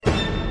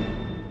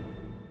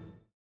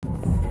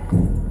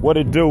What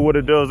it do, what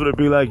it does, what it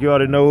be like, you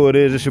already know who it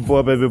is. It's your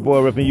boy, baby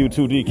boy, repping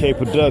U2DK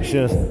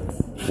Productions,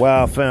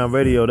 Wild Fam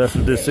Radio. That's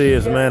what this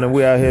is, man. And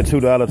we out here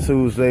 $2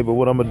 Tuesday, but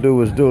what I'm gonna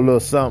do is do a little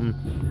something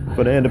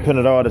for the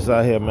independent artists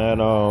out here, man.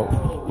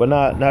 But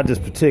not this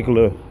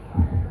particular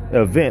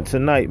event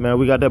tonight, man.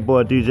 We got that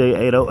boy DJ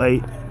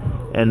 808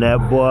 and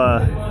that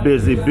boy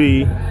Busy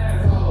B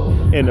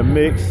in the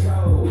mix.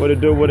 What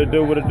it do, what it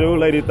do, what it do?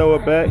 Lady Throw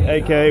It Back,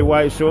 aka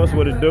White Shorts,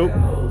 what it do?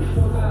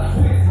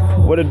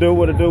 What it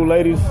do,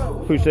 ladies?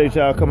 Appreciate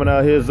y'all coming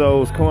out here,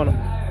 Zoe's Corner.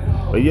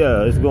 But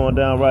yeah, it's going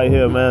down right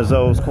here, man,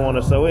 Zoe's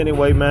Corner. So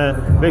anyway,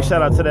 man, big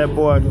shout out to that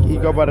boy. He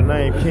go by the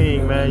name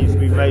King, man. Used to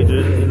be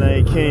Major. His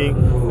name King.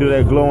 Do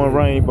that Glowing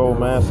Rainbow,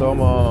 man. So I'm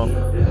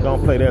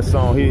gonna play that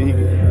song. He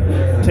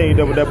teamed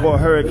up with that boy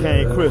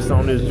Hurricane Chris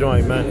on this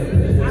joint, man.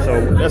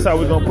 So that's how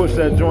we're gonna push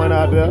that joint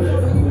out there.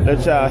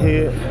 Let y'all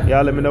hear.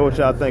 Y'all let me know what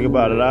y'all think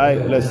about it, all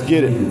right? Let's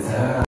get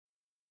it.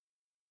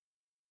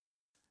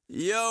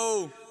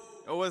 Yo,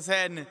 what's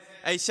happening?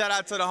 Hey, shout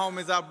out to the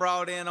homies I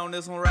brought in on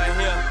this one right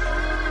here.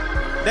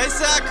 They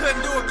said I couldn't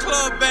do a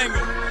club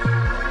banger.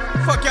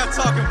 Fuck y'all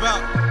talking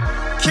about?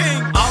 King,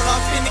 all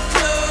off in the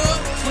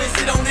club,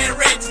 twisted on that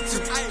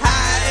ratchet.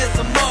 High as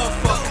a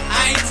motherfucker,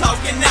 I ain't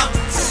talking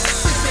altitude.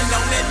 Sipping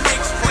on that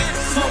big strand,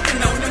 smoking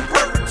on them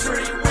purple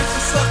tree. With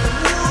the sucker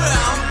wood,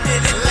 I'm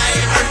feeling like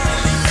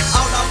Hercules.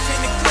 All off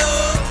in the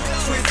club,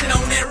 twisted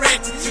on that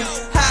ratchet.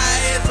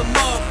 High as a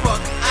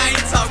motherfucker, I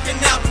ain't talking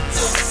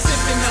altitude.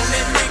 Sipping on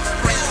that big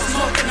strand,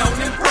 smoking on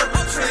them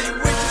purple tree.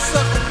 With the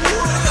sucker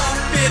wood,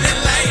 I'm feeling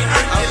like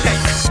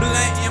Hercules.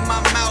 Blunt in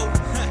my mouth,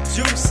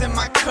 juice in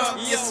my cup.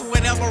 Yes,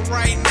 whatever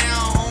right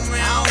now, homie,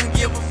 I don't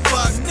give a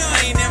fuck.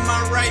 I ain't in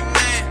my right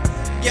mind,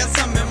 guess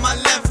I'm in my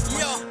left.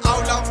 All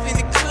off in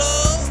the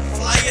club,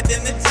 flyer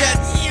than the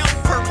Jets.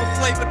 Purple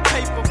flavored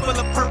paper, full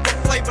of purple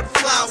flavored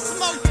flowers.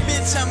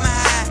 Bitch, I'm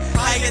high,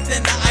 higher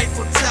than the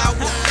Eiffel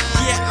Tower.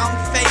 Yeah, I'm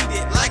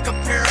faded like a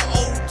pair of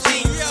old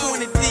jeans.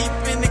 20 deep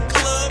in the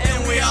club,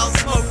 and we all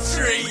smoke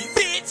trees.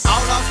 Bitch,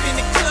 all off in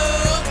the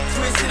club,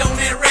 twisted on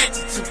that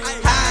ratchet.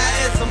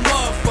 High as a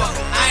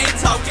motherfucker, I ain't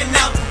talking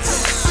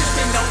altitude.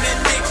 Sipping on that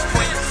big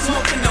strand,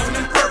 smoking on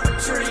them purple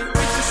tree.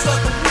 With the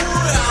sucker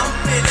wood, I'm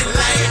feeling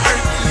like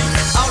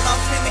Hercules. All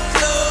off in the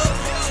club,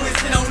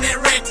 twisted on that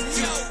ratchet.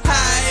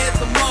 High as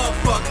a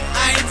motherfucker,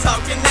 I ain't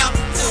talking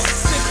altitude.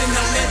 Sipping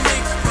on that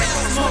big strand,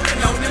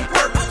 smoking on them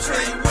purple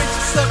tree. With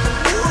the sucker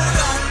wood,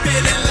 I'm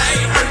feeling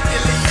like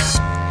Hercules.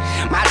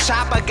 My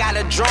chopper got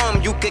a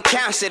drum, you could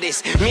cancel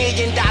this. $1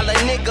 million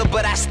nigga,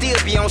 but I still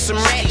be on some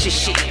ratchet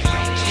shit.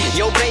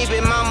 Yo baby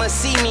mama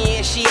see me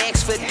and she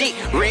asks for dick.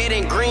 Red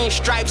and green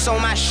stripes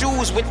on my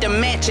shoes with the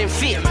matching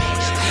fit.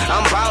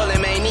 I'm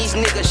ballin', man, these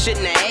niggas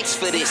shouldn't have asked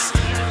for this.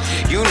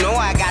 You know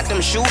I got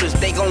them shooters,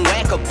 they gon'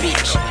 whack a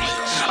bitch.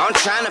 I'm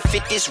tryna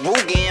fit this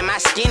Ruger in my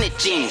skinny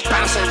jeans.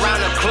 Bouncing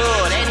around the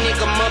club, that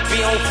nigga must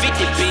be on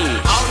 50 beans.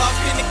 All off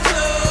in the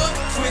club,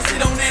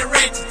 twisted on that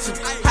ratchet.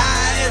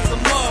 High as a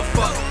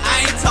motherfucker,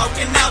 I ain't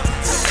talking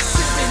altitude.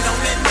 Sipping on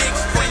that big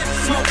strand,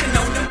 smoking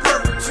on them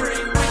purple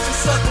tree. With the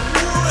sucker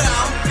wood,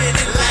 I'm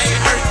feeling like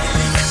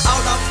Hercules.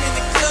 All off in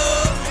the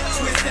club,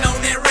 twisted on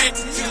that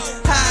ratchet.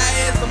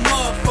 High as a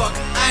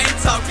motherfucker, I ain't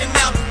talking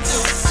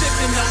altitude.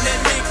 Sipping on that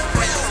big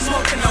strand,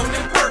 smoking on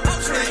them purple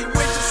tree.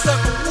 With the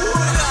sucker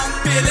wood, I'm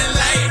feeling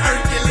like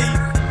Hercules.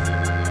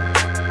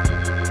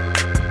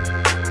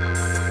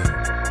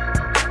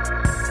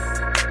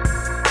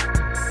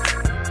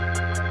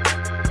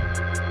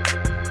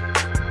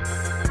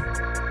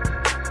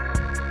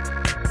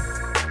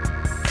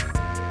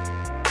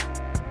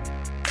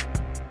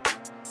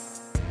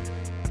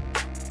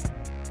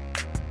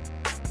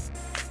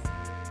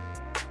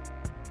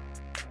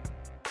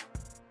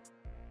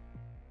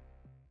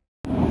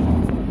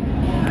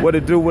 What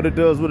it do, what it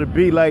does, what it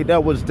be like.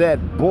 That was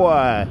that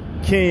boy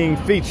King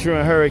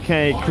featuring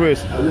Hurricane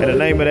Chris, and the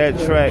name of that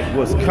track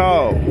was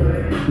called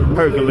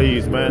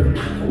Hercules, man.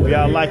 If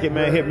y'all like it,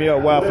 man, hit me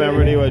up,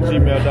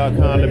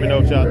 wildfamradio@gmail.com. Let me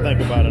know what y'all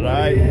think about it, all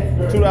right?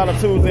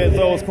 $2 Tuesday at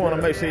Zoe's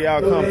Corner. Make sure y'all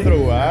come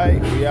through, all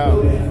right? We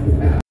out.